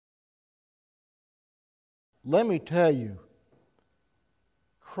let me tell you,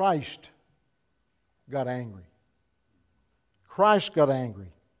 Christ got angry. Christ got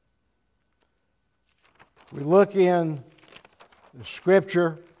angry. We look in the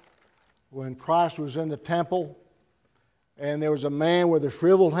Scripture when Christ was in the temple and there was a man with a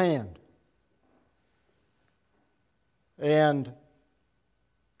shriveled hand. And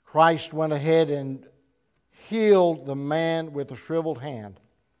Christ went ahead and healed the man with the shriveled hand.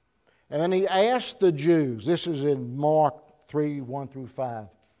 And then he asked the Jews, this is in Mark 3, 1 through 5,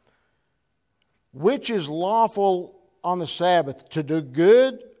 which is lawful on the Sabbath, to do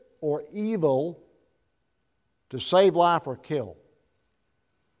good or evil, to save life or kill?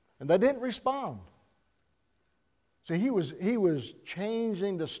 And they didn't respond. So he was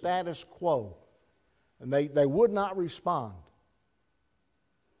changing the status quo. And they would not respond.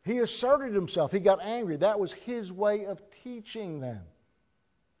 He asserted himself. He got angry. That was his way of teaching them.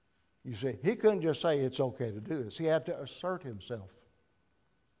 You see, he couldn't just say it's okay to do this. He had to assert himself.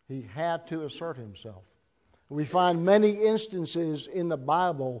 He had to assert himself. We find many instances in the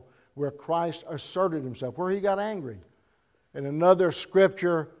Bible where Christ asserted himself, where he got angry. In another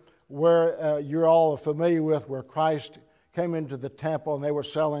scripture where you're all familiar with, where Christ came into the temple and they were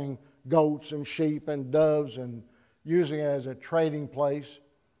selling goats and sheep and doves and using it as a trading place.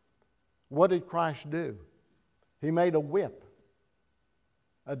 What did Christ do? He made a whip.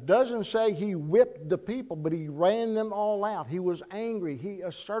 It doesn't say he whipped the people, but he ran them all out. He was angry. He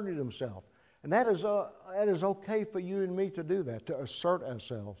asserted himself. And that is okay for you and me to do that, to assert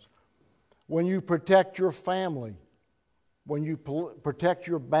ourselves. When you protect your family, when you protect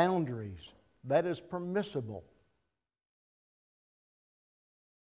your boundaries, that is permissible.